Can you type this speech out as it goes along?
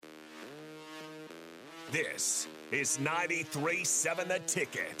This is 93.7 The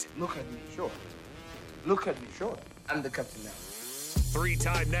Ticket. Look at me, sure. Look at me, sure. I'm the captain now.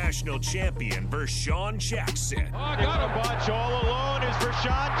 Three-time national champion Vershawn Jackson. Oh, got a bunch all alone is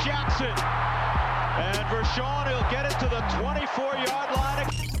Vershawn Jackson. And Vershawn will get it to the 24-yard line.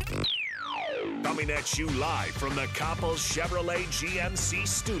 Coming at you live from the Coppels Chevrolet GMC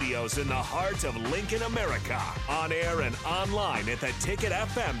studios in the heart of Lincoln, America. On air and online at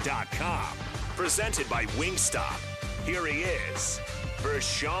theticketfm.com. Presented by Wingstop. Here he is,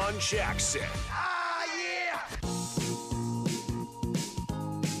 Vershawn Jackson. Ah, yeah!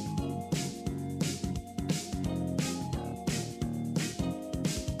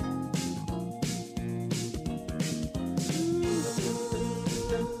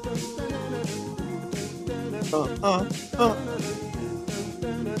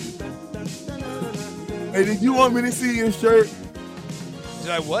 Hey, did you want me to see your shirt?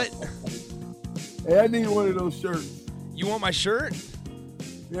 Did I what? Hey, I need one of those shirts. You want my shirt?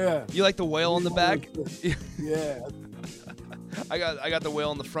 Yeah. You like the whale on the back? Yeah. I got the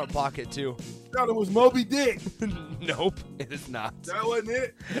whale in the front pocket too. I thought it was Moby Dick. Nope, it is not. That wasn't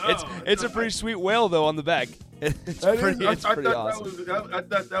it? It's a pretty sweet whale though on the back. It's pretty awesome. I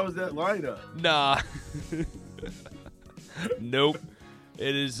thought that was that lineup. Nah. Nope.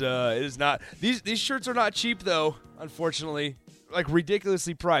 It is not. These shirts are not cheap though, unfortunately. Like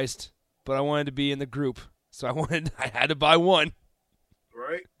ridiculously priced. But I wanted to be in the group, so I had to buy one.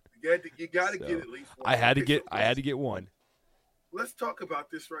 Right? You got to get at least one. I had to get one. Let's talk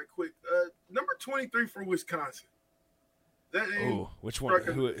about this right quick. Number 23 for Wisconsin. Which one?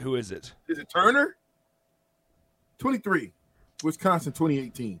 Who is it? Is it Turner? 23, Wisconsin,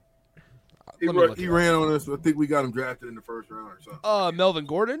 2018. He ran on us. I think we got him drafted in the first round or something. Melvin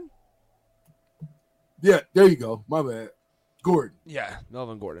Gordon? Yeah, there you go. My bad. Gordon. Yeah,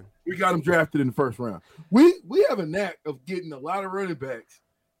 Melvin Gordon. We got him drafted in the first round. We have a knack of getting a lot of running backs.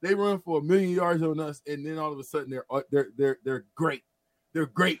 They run for 1 million yards on us, and then all of a sudden they're great. They're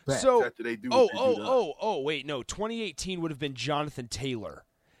great backs after they do. Wait, no. 2018 would have been Jonathan Taylor,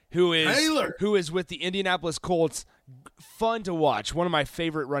 who is with the Indianapolis Colts. Fun to watch. One of my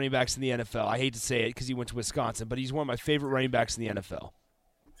favorite running backs in the NFL. I hate to say it because he went to Wisconsin, but he's one of my favorite running backs in the NFL.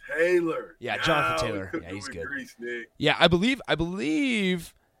 Taylor. Yeah, Jonathan Taylor. Yeah, he's good. Yeah, I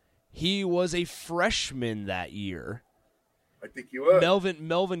believe he was a freshman that year. I think he was.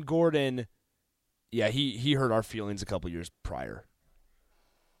 Melvin Gordon. Yeah, he hurt our feelings a couple years prior.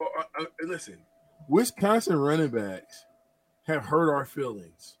 Listen, Wisconsin running backs have hurt our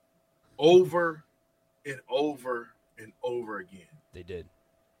feelings over and over and over again. They did.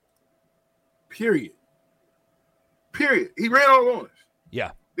 Period. He ran all on us.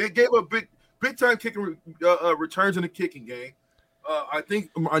 Yeah. They gave up big time kicking returns in the kicking game.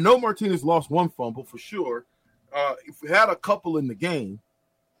 I know Martinez lost one fumble for sure. If we had a couple in the game,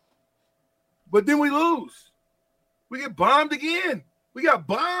 but then we lose. We get bombed again. We got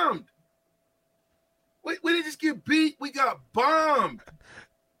bombed. We didn't just get beat. We got bombed.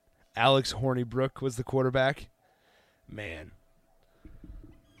 Alex Hornibrook was the quarterback. Man.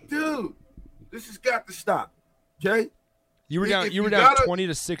 Dude, this has got to stop. Okay? You were down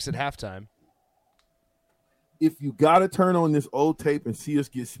 20-6 at halftime. If you got to turn on this old tape and see us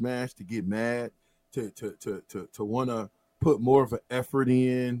get smashed to get mad, to want to put more of an effort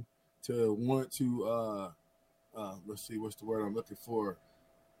in, to want to let's see, what's the word I'm looking for?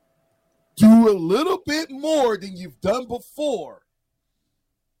 Do a little bit more than you've done before.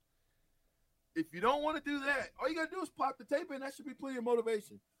 If you don't want to do that, all you got to do is pop the tape in. That should be plenty of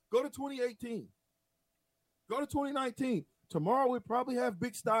motivation. Go to 2018. Go to 2019. Tomorrow we'll probably have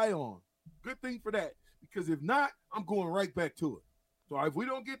Big Sty on. Good thing for that. Because if not, I'm going right back to it. So if we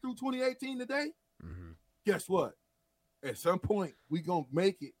don't get through 2018 today, guess what? At some point, we're going to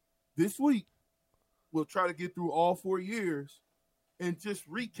make it. This week, we'll try to get through all 4 years and just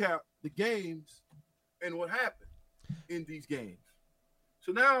recap the games and what happened in these games.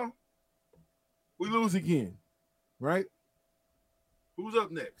 So now, we lose again, right? Who's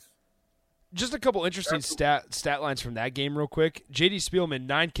up next? Just a couple interesting stat lines from that game real quick. J.D. Spielman,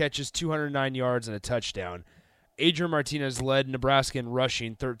 9 catches, 209 yards, and a touchdown. Adrian Martinez led Nebraska in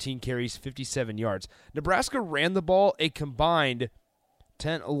rushing, 13 carries, 57 yards. Nebraska ran the ball a combined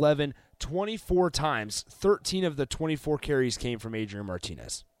 10, 11, 24 times. 13 of the 24 carries came from Adrian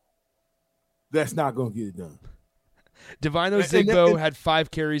Martinez. That's not going to get it done. Divino Zigbo had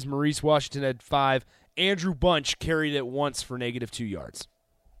 5 carries. Maurice Washington had 5. Andrew Bunch carried it once for -2 yards.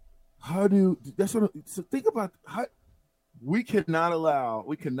 So think about how we cannot allow.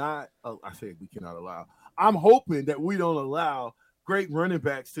 I'm hoping that we don't allow great running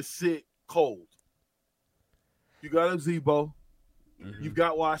backs to sit cold. You got Zebo. You've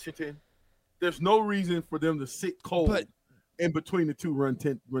got Washington. There's no reason for them to sit cold in between the two, run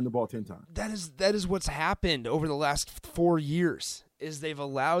the ball 10 times. That is what's happened over the last 4 years. Is they've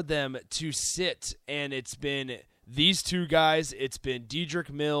allowed them to sit, and it's been these two guys. It's been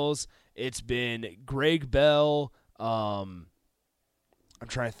Dedrick Mills. It's been Greg Bell. I'm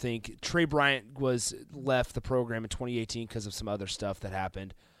trying to think. Trey Bryant left the program in 2018 because of some other stuff that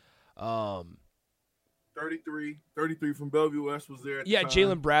happened. 33 from Bellevue West was there.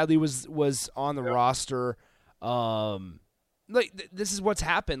 Jalen Bradley was on the roster. This is what's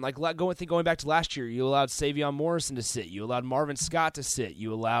happened. Like going back to last year, you allowed Savion Morrison to sit. You allowed Marvin Scott to sit.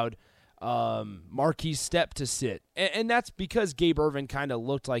 You allowed Marquise Stepp to sit, and that's because Gabe Ervin kind of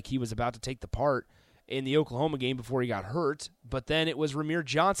looked like he was about to take the part in the Oklahoma game before he got hurt. But then it was Ramir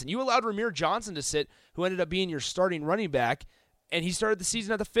Johnson. You allowed Ramir Johnson to sit, who ended up being your starting running back, and he started the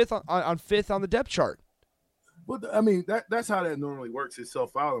season at the fifth on the depth chart. Well, I mean, that's how that normally works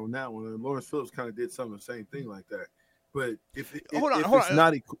itself out on that one. Lawrence Phillips kind of did some of the same thing like that. But if it's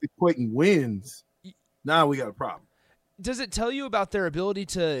not equating wins, now we got a problem. Does it tell you about their ability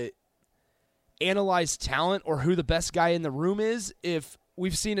to analyze talent or who the best guy in the room is? If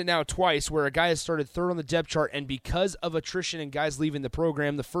we've seen it now twice where a guy has started third on the depth chart, and because of attrition and guys leaving the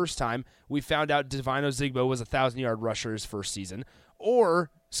program the first time, we found out Devine Ozigbo was a 1,000-yard rusher his first season, or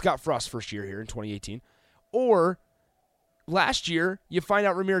Scott Frost's first year here in 2018. Or last year, you find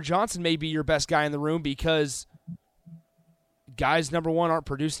out Ramir Johnson may be your best guy in the room because guys, number one, aren't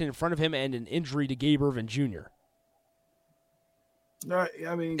producing in front of him and an injury to Gabe Ervin Jr.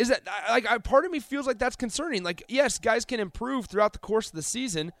 I mean, is that part of me feels like that's concerning. Like, yes, guys can improve throughout the course of the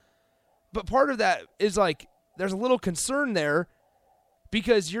season, but part of that is like there's a little concern there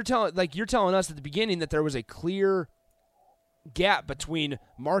because you're telling us at the beginning that there was a clear gap between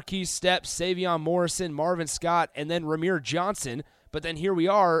Marquise Stepp, Savion Morrison, Marvin Scott, and then Ramir Johnson. But then here we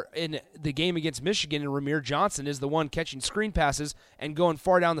are in the game against Michigan, and Ramir Johnson is the one catching screen passes and going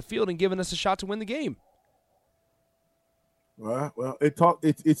far down the field and giving us a shot to win the game. Well,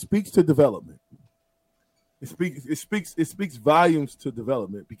 it speaks to development. It speaks volumes to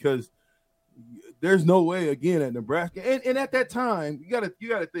development because there's no way again at Nebraska and at that time you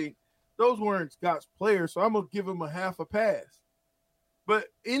gotta think those weren't Scott's players, so I'm gonna give him a half a pass. But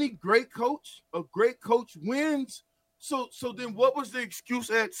any great coach, a great coach wins. So then what was the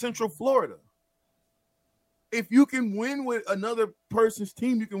excuse at Central Florida? If you can win with another person's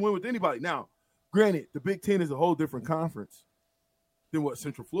team, you can win with anybody. Now, granted, the Big Ten is a whole different conference than what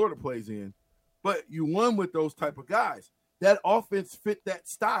Central Florida plays in, but you won with those type of guys. That offense fit that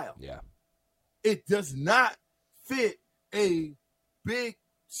style. Yeah. It does not fit a big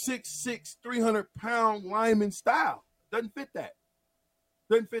 6'6", 300-pound lineman style. Doesn't fit that.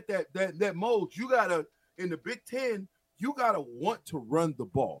 Doesn't fit that mold. You gotta, in the Big Ten, you gotta want to run the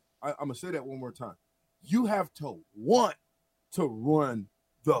ball. I'm gonna say that one more time. You have to want to run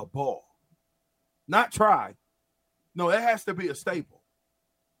the ball, not try. No, it has to be a staple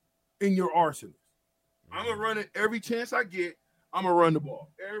in your arsenal. I'm gonna run it every chance I get. I'm gonna run the ball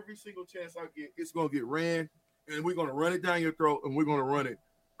every single chance I get. It's gonna get ran, and we're gonna run it down your throat, and we're gonna run it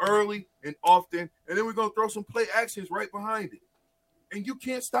early and often, and then we're gonna throw some play actions right behind it, and you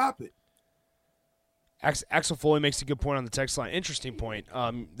can't stop it. Axel Foley makes a good point on the text line. Interesting point.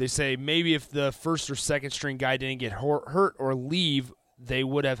 They say maybe if the first or second string guy didn't get hurt or leave, they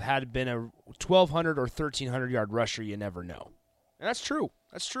would have had been a 1,200 or 1,300-yard rusher. You never know. And that's true.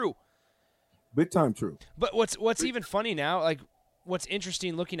 That's true. Big time true. But what's even funny now, like what's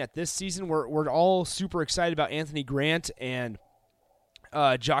interesting looking at this season, we're all super excited about Anthony Grant and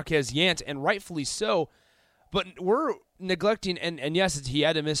Jaquez Yant, and rightfully so. But we're neglecting, and yes, he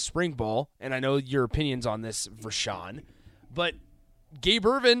had to miss spring ball, and I know your opinions on this, Vershawn, but Gabe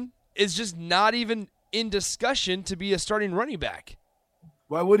Ervin is just not even in discussion to be a starting running back.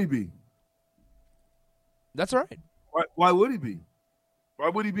 Why would he be? That's right. Why would he be? Why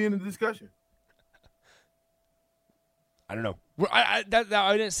would he be in the discussion? I don't know. I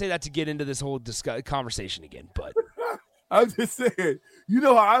didn't say that to get into this whole conversation again, but I'm just saying, you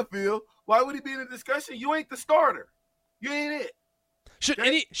know how I feel. Why would he be in the discussion? You ain't the starter. You ain't it.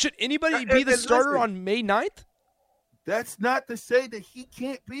 Should anybody be the starter on May 9th? That's not to say that he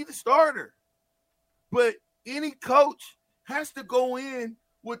can't be the starter. But any coach has to go in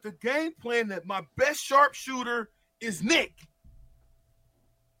with the game plan that my best sharpshooter is Nick.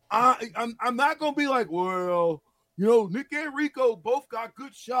 I'm not going to be like, well, you know, Nick and Rico both got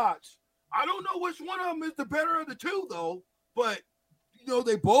good shots. I don't know which one of them is the better of the two, though. But, you know,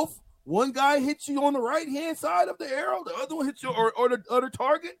 they both, one guy hits you on the right-hand side of the arrow, the other one hits you, or the other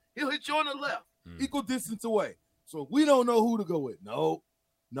target, he'll hit you on the left, equal distance away. So we don't know who to go with. Nope.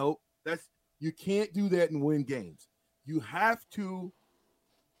 You can't do that and win games. You have to,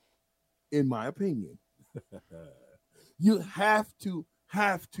 in my opinion, you have to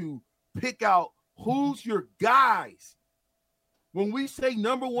pick out who's your guys. When we say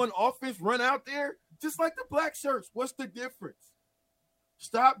number one offense, run out there, just like the black shirts. What's the difference?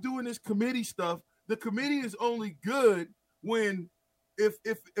 Stop doing this committee stuff. The committee is only good when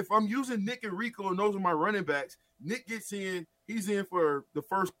if I'm using Nick and Rico and those are my running backs, Nick gets in, he's in for the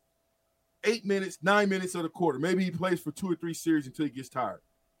first 8 minutes, 9 minutes of the quarter. Maybe he plays for 2 or 3 series until he gets tired.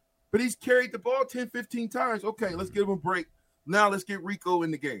 But he's carried the ball 10, 15 times. Okay, let's give him a break. Now let's get Rico in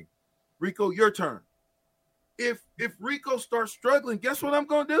the game. Rico, your turn. If Rico starts struggling, guess what I'm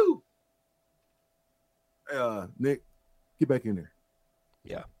going to do? Nick, get back in there.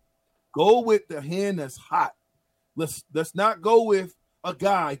 Yeah. Go with the hand that's hot. Let's not go with a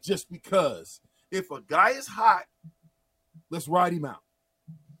guy just because. If a guy is hot, let's ride him out.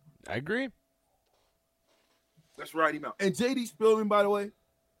 I agree. Let's ride him out. And J.D. Spielman, by the way,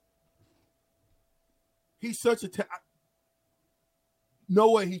 he's such a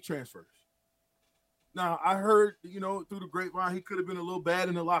no way he transfers. Now, I heard, through the grapevine, he could have been a little bad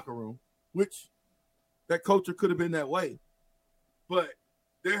in the locker room, which that culture could have been that way. But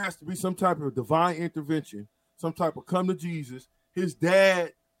there has to be some type of divine intervention, some type of come to Jesus. His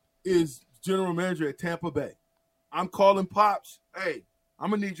dad is general manager at Tampa Bay. I'm calling Pops, hey, I'm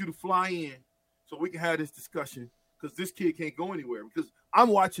going to need you to fly in so we can have this discussion because this kid can't go anywhere because I'm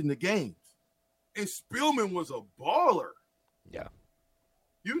watching the games. And Spielman was a baller. Yeah.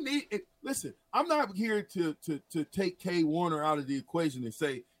 You need it. Listen, I'm not here to take Kay Warner out of the equation and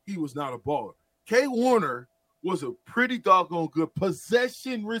say he was not a baller. Kay Warner was a pretty doggone good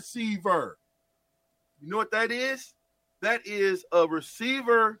possession receiver. You know what that is? That is a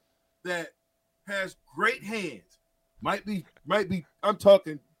receiver that has great hands. Might be. I'm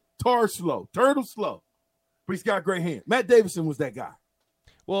talking turtle slow, but he's got great hands. Matt Davidson was that guy.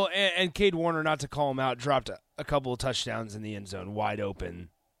 Well, and Cade Warner, not to call him out, dropped a couple of touchdowns in the end zone wide open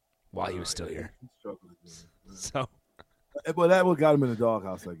while he was still here. So, but that would got him in the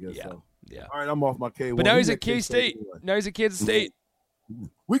doghouse, I guess. Yeah. So. Yeah. All right, I'm off my K. But now he's at K-State. Now he's at Kansas State.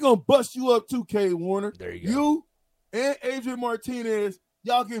 We're going to bust you up too, K. Warner. There you go. You and Adrian Martinez,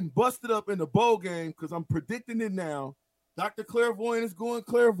 y'all getting busted up in the bowl game because I'm predicting it now. Dr. Clairvoyant is going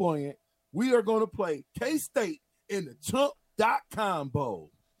clairvoyant. We are going to play K-State in the Chump.com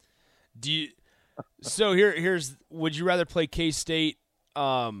Bowl. So here's would you rather play K-State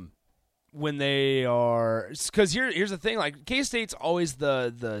when they are, because here's the thing, like K-State's always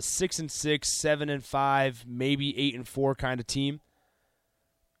the 6-6, 7-5, maybe 8-4 kind of team.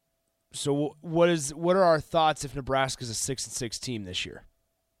 So what are our thoughts if Nebraska's a 6-6 team this year?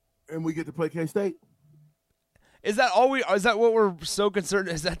 And we get to play K-State? Is that what we're so concerned?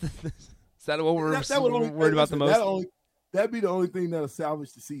 Is that what we're worried about the most? That'd be the only thing that'll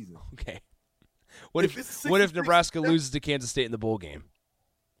salvage the season. Okay. What if Nebraska loses to Kansas State in the bowl game?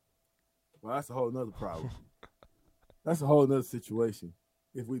 Well, that's a whole nother problem. That's a whole nother situation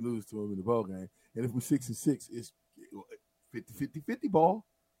if we lose to them in the bowl game. And if we're 6-6, it's 50-50 ball.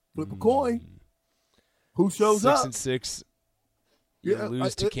 Flip a coin. Who shows up? 6-6. You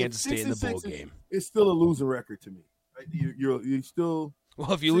lose to Kansas State in the bowl game. It's still a losing record to me. You're still.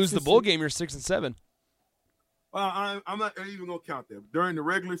 Well, if you lose the bowl game, you're 6-7. Well, I'm not even gonna count that. During the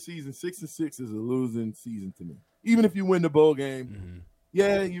regular season, 6-6 is a losing season to me. Even if you win the bowl game,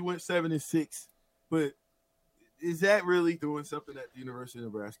 yeah, you went 7-6. But is that really doing something at the University of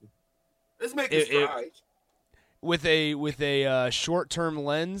Nebraska? Let's make it strides. With a short-term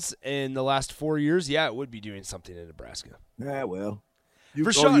lens in the last 4 years, yeah, it would be doing something in Nebraska. Yeah, well.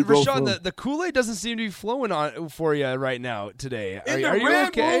 Rashawn, the Kool-Aid doesn't seem to be flowing on for you right now today. Are you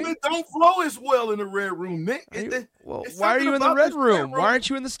okay? Room, it don't flow as well in the red room, Nick. Why are you in the red room? Why aren't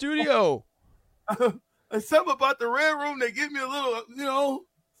you in the studio? There's something about the red room that give me a little,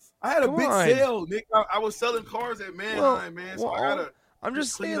 I had a big sale, Nick. I was selling cars at Manheim, man. So I gotta. I'm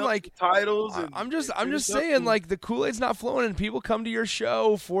just saying, like titles. I'm just saying, like the Kool-Aid's not flowing, and people come to your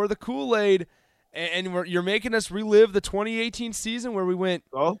show for the Kool-Aid. And you're making us relive the 2018 season where we went,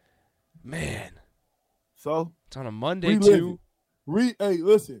 man. So? It's on a Monday, too. Hey,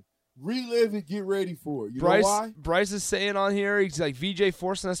 listen. Relive it. Get ready for it. You know why? Bryce is saying on here, he's like, VJ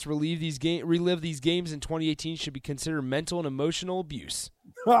forcing us to relive these games in 2018 should be considered mental and emotional abuse.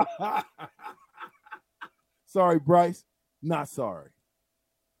 Sorry, Bryce. Not sorry.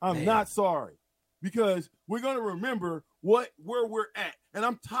 I'm not sorry. Because we're going to remember where we're at. And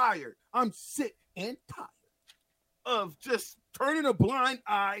I'm tired. I'm sick and tired of just turning a blind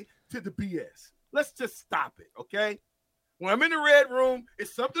eye to the BS. Let's just stop it, okay? When I'm in the red room,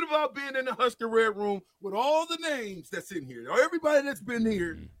 it's something about being in the Husker red room with all the names that's in here. Everybody that's been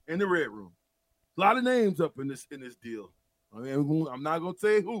here in the red room. A lot of names up in this deal. I mean, I'm not going to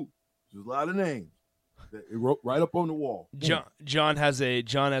say who. There's a lot of names. It wrote right up on the wall. John has a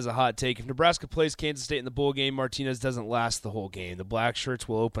hot take. If Nebraska plays Kansas State in the bowl game, Martinez doesn't last the whole game. The black shirts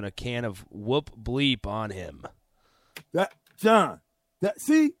will open a can of whoop bleep on him. That's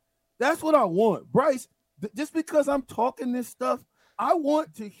what I want. Bryce, just because I'm talking this stuff, I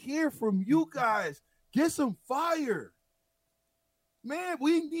want to hear from you guys. Get some fire. Man,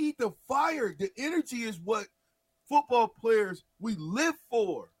 we need the fire. The energy is what football players we live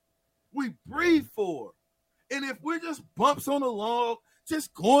for. We breathe for. And if we're just bumps on the log,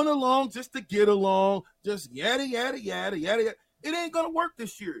 just going along just to get along, just yada, yada, yada, yada, yada, it ain't going to work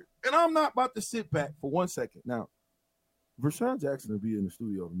this year. And I'm not about to sit back for 1 second. Now, Vershawn Jackson will be in the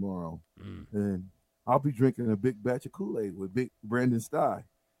studio tomorrow, and I'll be drinking a big batch of Kool-Aid with Big Brandon Stye.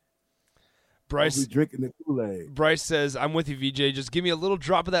 Bryce I'll be drinking the Kool-Aid. Bryce says, I'm with you, VJ. Just give me a little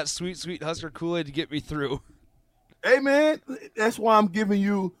drop of that sweet, sweet Husker Kool-Aid to get me through. Hey, man, that's why I'm giving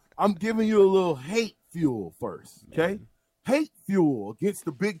you a little hate fuel first, okay? Man. Hate fuel against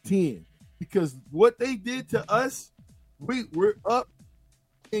the Big Ten, because what they did to us, we're up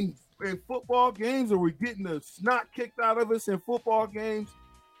in football games, or we're getting the snot kicked out of us in football games,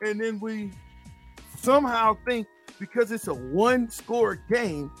 and then we somehow think because it's a one-score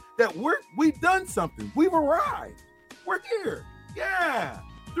game that we've done something. We've arrived. We're here. Yeah.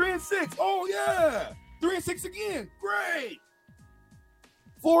 3-6. Oh, yeah. 3-6 again. Great.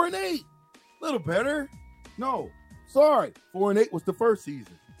 4-8. A little better. No. Sorry. 4-8 was the first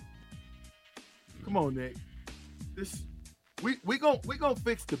season. Come on, Nick. We gonna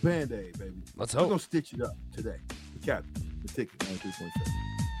fix the Band-Aid, baby. Let's hope. We're gonna stitch it up today. The Captain, the Ticket, 93.7.